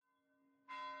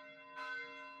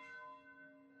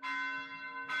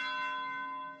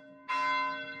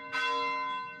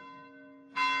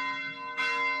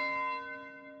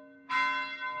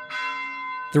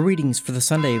The readings for the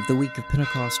Sunday of the week of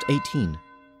Pentecost 18,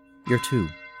 Year 2.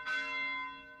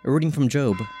 A reading from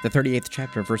Job, the 38th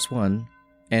chapter, verse 1,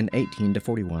 and 18 to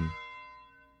 41.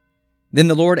 Then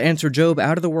the Lord answered Job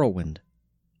out of the whirlwind.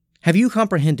 Have you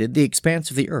comprehended the expanse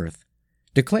of the earth?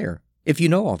 Declare, if you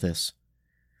know all this.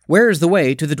 Where is the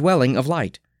way to the dwelling of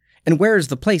light? And where is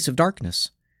the place of darkness?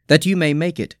 That you may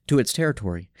make it to its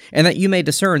territory, and that you may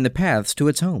discern the paths to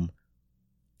its home.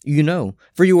 You know,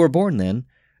 for you were born then,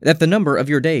 that the number of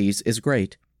your days is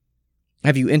great.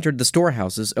 Have you entered the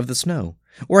storehouses of the snow,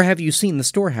 or have you seen the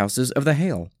storehouses of the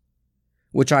hail,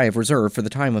 which I have reserved for the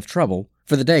time of trouble,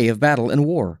 for the day of battle and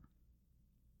war?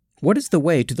 What is the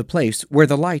way to the place where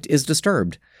the light is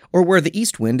disturbed, or where the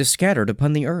east wind is scattered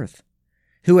upon the earth?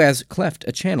 Who has cleft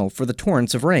a channel for the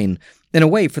torrents of rain, and a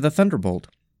way for the thunderbolt?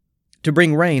 To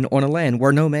bring rain on a land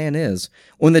where no man is,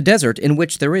 on the desert in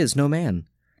which there is no man,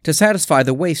 to satisfy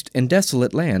the waste and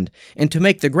desolate land, and to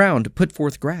make the ground put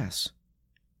forth grass.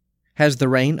 Has the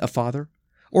rain a father?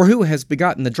 Or who has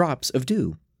begotten the drops of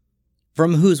dew?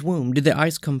 From whose womb did the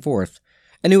ice come forth,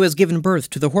 and who has given birth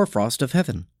to the hoarfrost of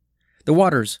heaven? The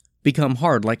waters become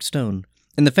hard like stone,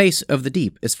 and the face of the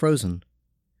deep is frozen.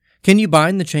 Can you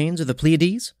bind the chains of the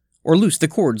Pleiades, or loose the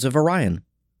cords of Orion?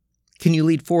 Can you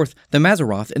lead forth the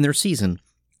Mazzaroth in their season,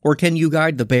 or can you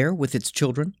guide the bear with its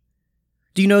children?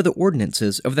 Do you know the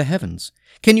ordinances of the heavens?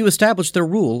 Can you establish their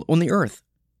rule on the earth?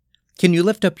 Can you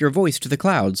lift up your voice to the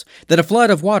clouds, that a flood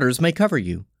of waters may cover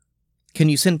you? Can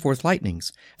you send forth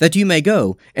lightnings, that you may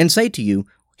go and say to you,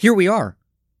 Here we are?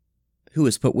 Who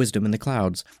has put wisdom in the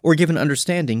clouds, or given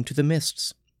understanding to the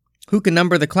mists? Who can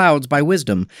number the clouds by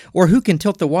wisdom, or who can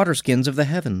tilt the waterskins of the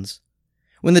heavens?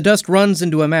 When the dust runs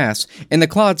into a mass, and the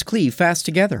clods cleave fast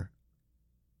together?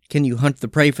 Can you hunt the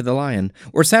prey for the lion,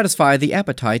 or satisfy the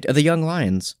appetite of the young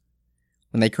lions?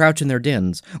 When they crouch in their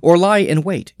dens, or lie in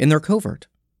wait in their covert?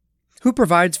 Who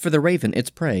provides for the raven its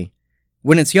prey,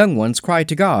 when its young ones cry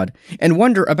to God, and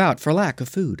wander about for lack of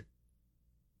food?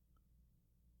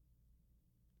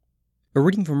 A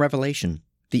reading from Revelation,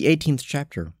 the 18th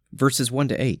chapter, verses 1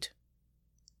 to 8.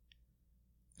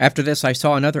 After this I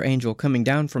saw another angel coming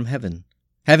down from heaven,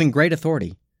 having great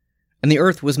authority, and the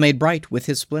earth was made bright with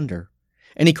his splendor.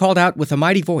 And he called out with a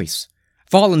mighty voice,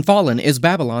 Fallen, fallen is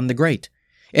Babylon the Great.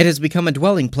 It has become a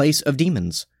dwelling place of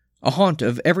demons, a haunt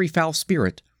of every foul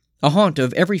spirit, a haunt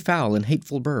of every foul and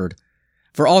hateful bird.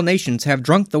 For all nations have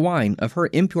drunk the wine of her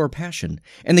impure passion,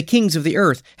 and the kings of the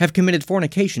earth have committed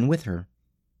fornication with her.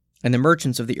 And the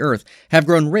merchants of the earth have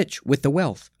grown rich with the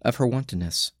wealth of her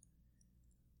wantonness.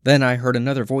 Then I heard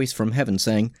another voice from heaven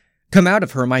saying, Come out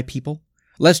of her, my people,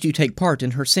 lest you take part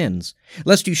in her sins,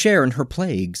 lest you share in her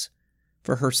plagues.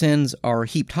 For her sins are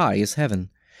heaped high as heaven,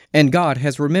 and God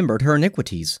has remembered her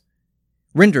iniquities.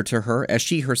 Render to her as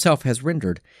she herself has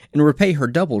rendered, and repay her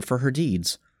double for her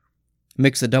deeds.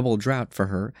 Mix a double draught for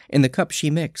her in the cup she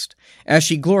mixed, as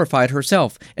she glorified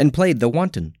herself and played the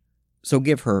wanton. So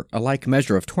give her a like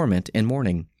measure of torment and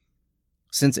mourning.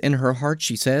 Since in her heart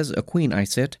she says, A queen I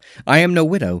sit, I am no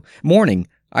widow, mourning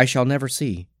I shall never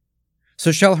see.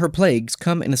 So shall her plagues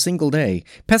come in a single day,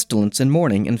 pestilence and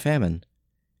mourning and famine.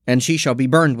 And she shall be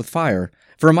burned with fire,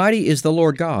 for mighty is the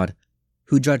Lord God,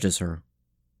 who judges her.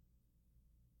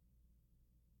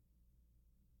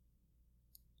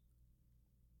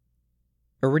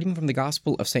 A reading from the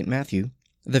Gospel of St. Matthew,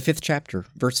 the 5th chapter,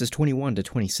 verses 21 to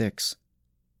 26.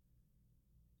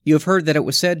 You have heard that it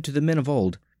was said to the men of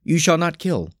old, You shall not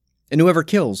kill, and whoever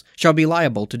kills shall be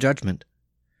liable to judgment.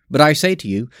 But I say to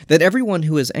you that everyone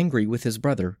who is angry with his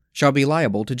brother shall be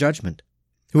liable to judgment.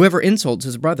 Whoever insults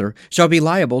his brother shall be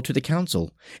liable to the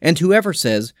council, and whoever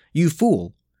says, You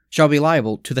fool, shall be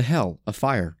liable to the hell of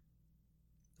fire.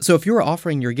 So if you are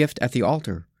offering your gift at the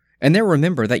altar, and there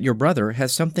remember that your brother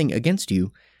has something against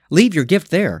you, leave your gift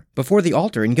there before the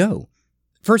altar and go.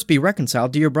 First be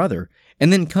reconciled to your brother,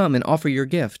 and then come and offer your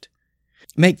gift.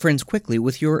 Make friends quickly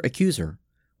with your accuser,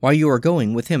 while you are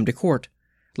going with him to court,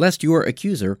 lest your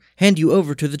accuser hand you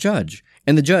over to the judge,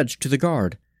 and the judge to the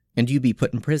guard, and you be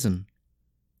put in prison.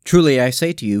 Truly I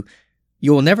say to you,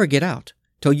 you will never get out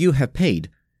till you have paid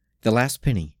the last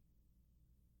penny.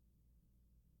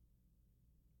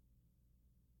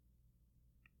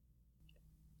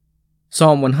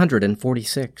 Psalm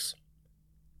 146.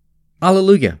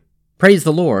 Alleluia! Praise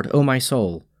the Lord, O my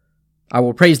soul. I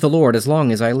will praise the Lord as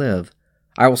long as I live.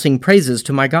 I will sing praises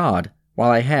to my God while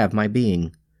I have my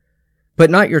being. Put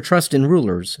not your trust in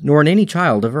rulers, nor in any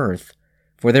child of earth,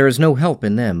 for there is no help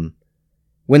in them.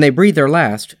 When they breathe their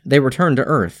last, they return to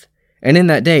earth, and in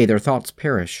that day their thoughts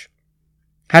perish.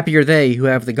 Happy are they who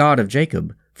have the God of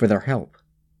Jacob for their help,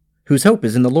 whose hope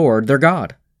is in the Lord their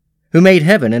God, who made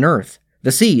heaven and earth,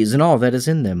 the seas and all that is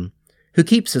in them, who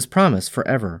keeps his promise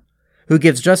forever, who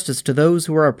gives justice to those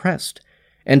who are oppressed,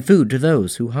 and food to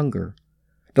those who hunger.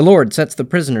 The Lord sets the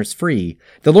prisoners free.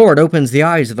 The Lord opens the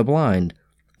eyes of the blind.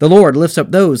 The Lord lifts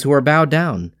up those who are bowed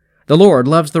down. The Lord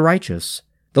loves the righteous.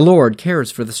 The Lord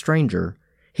cares for the stranger.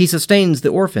 He sustains the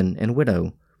orphan and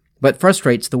widow, but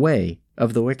frustrates the way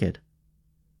of the wicked.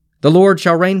 The Lord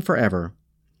shall reign forever,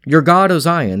 your God, O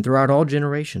Zion, throughout all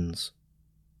generations.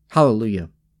 Hallelujah.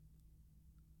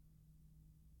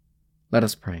 Let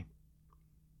us pray.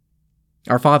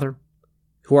 Our Father,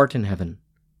 who art in heaven,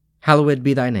 hallowed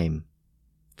be thy name.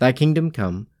 Thy kingdom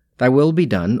come, thy will be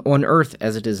done, on earth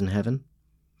as it is in heaven.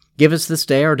 Give us this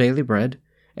day our daily bread,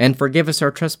 and forgive us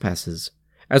our trespasses,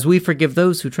 as we forgive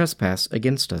those who trespass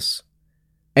against us.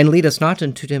 And lead us not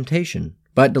into temptation,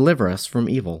 but deliver us from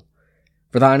evil.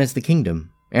 For thine is the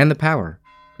kingdom, and the power,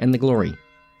 and the glory,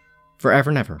 forever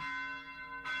and ever.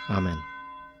 Amen.